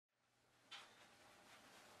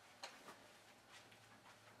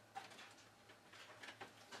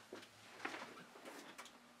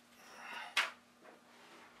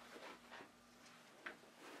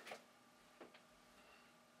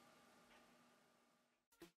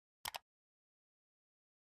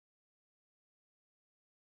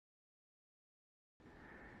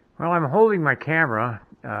Well, I'm holding my camera,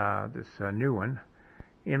 this new one,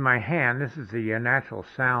 in my hand. This is the natural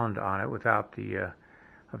sound on it without the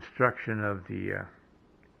obstruction of the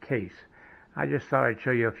case. I just thought I'd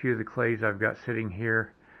show you a few of the clays I've got sitting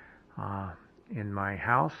here in my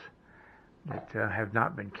house that have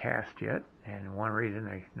not been cast yet. And one reason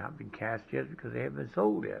they've not been cast yet is because they haven't been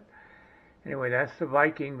sold yet. Anyway, that's the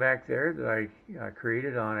Viking back there that I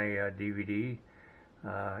created on a DVD,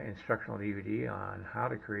 instructional DVD on how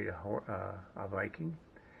to create a Viking.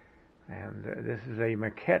 And this is a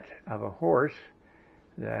maquette of a horse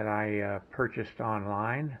that I purchased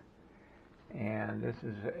online. And this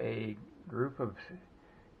is a group of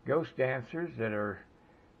ghost dancers that are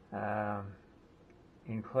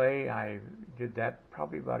in clay. I did that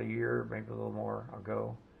probably about a year, maybe a little more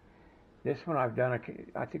ago. This one I've done,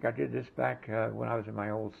 I think I did this back when I was in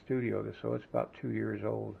my old studio, so it's about 2 years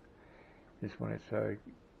old. This one, it's a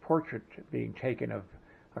portrait being taken of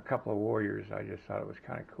a couple of warriors. I just thought it was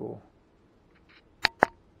kind of cool.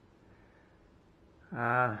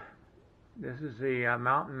 This is the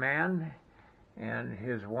mountain man and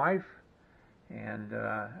his wife and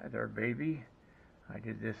their baby. I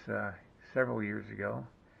did this several years ago.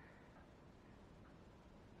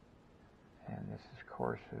 And this, of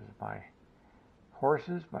course, is my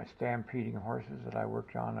horses, my stampeding horses that I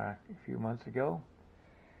worked on a few months ago.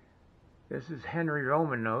 This is Henry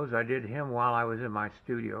Roman Nose. I did him while I was in my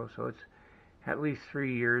studio, so it's at least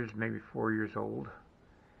 3 years, maybe 4 years old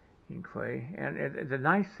in clay. And the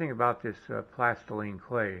nice thing about this plastiline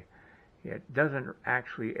clay, it doesn't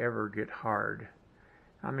actually ever get hard.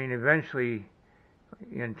 I mean, eventually,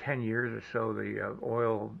 in 10 years or so, the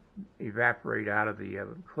oil evaporate out of the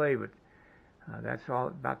clay, but that's all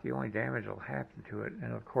about the only damage that'll happen to it.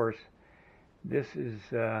 And of course, this is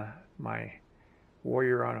my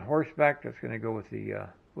warrior on horseback. That's going to go with the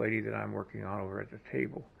lady that I'm working on over at the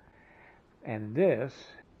table. And this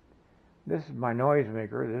is my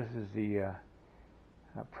noisemaker. This is the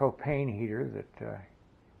propane heater that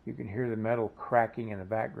you can hear the metal cracking in the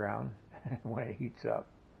background when it heats up.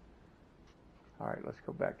 All right, let's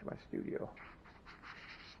go back to my studio.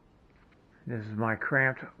 This is my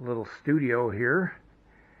cramped little studio here.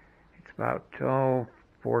 It's about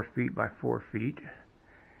 4 feet by 4 feet,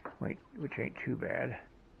 which ain't too bad.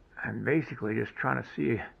 I'm basically just trying to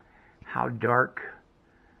see how dark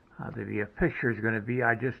the picture is going to be.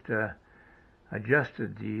 I just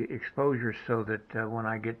adjusted the exposure so that when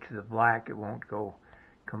I get to the black, it won't go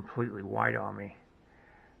completely white on me.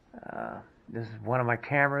 This is one of my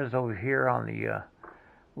cameras over here on the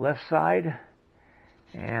left side.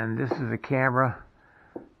 And this is a camera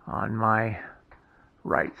on my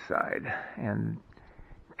right side, and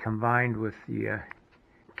combined with the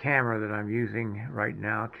camera that I'm using right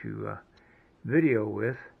now to video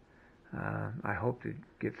with, I hope to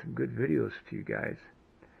get some good videos to you guys.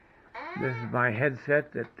 This is my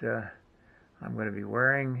headset that I'm going to be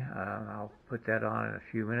wearing. I'll put that on in a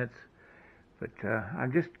few minutes, but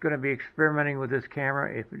I'm just going to be experimenting with this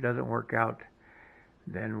camera. If it doesn't work out,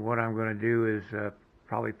 then what I'm going to do is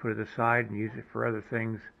probably put it aside and use it for other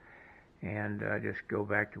things, and just go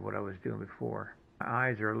back to what I was doing before. My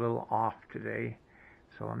eyes are a little off today,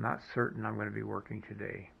 so I'm not certain I'm going to be working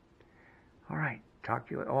today. All right, talk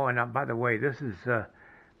to you later. Oh, and by the way, this is the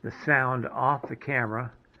sound off the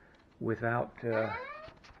camera without the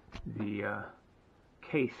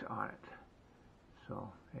case on it,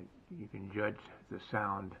 so you can judge the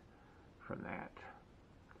sound from that.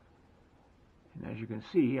 And as you can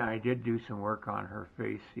see, I did do some work on her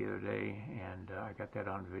face the other day, and I got that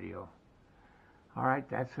on video. All right,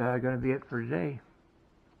 that's going to be it for today.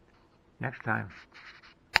 Next time.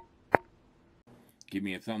 Give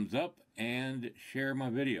me a thumbs up and share my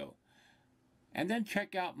video. And then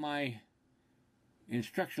check out my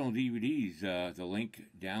instructional DVDs, the link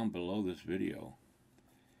down below this video.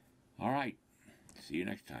 All right, see you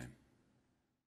next time.